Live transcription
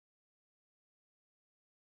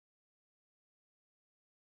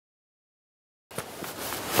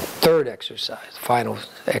third exercise, final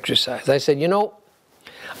exercise. I said, you know,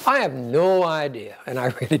 I have no idea, and I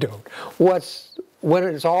really don't, when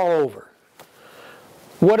it's all over,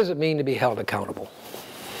 what does it mean to be held accountable?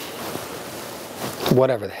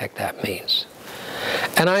 Whatever the heck that means.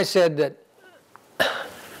 And I said that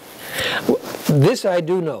this I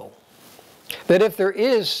do know, that if there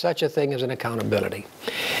is such a thing as an accountability,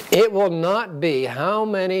 it will not be how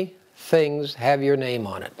many things have your name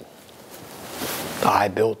on it. I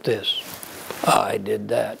built this, I did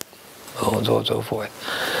that, so on and so forth.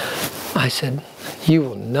 I said, you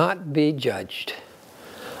will not be judged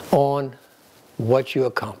on what you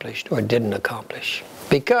accomplished or didn't accomplish,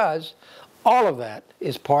 because all of that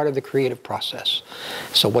is part of the creative process.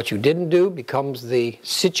 So what you didn't do becomes the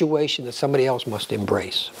situation that somebody else must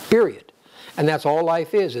embrace, period. And that's all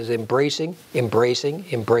life is embracing, embracing,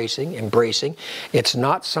 embracing, embracing. It's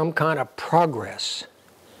not some kind of progress.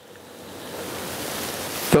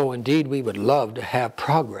 Though indeed we would love to have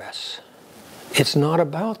progress. It's not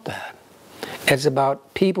about that. It's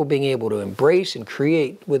about people being able to embrace and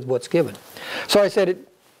create with what's given. So I said,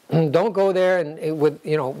 don't go there and with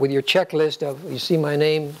your checklist of, you see my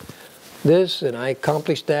name, this, and I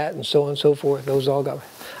accomplished that, and so on and so forth. Those all got. I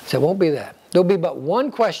said, it won't be that. There'll be but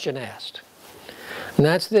one question asked, and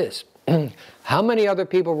that's this: how many other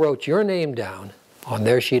people wrote your name down on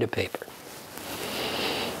their sheet of paper?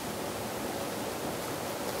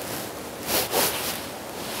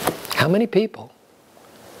 How many people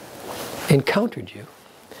encountered you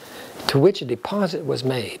to which a deposit was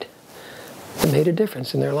made that made a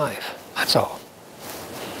difference in their life? That's all.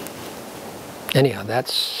 Anyhow,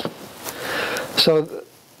 that's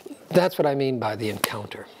what I mean by the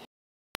encounter.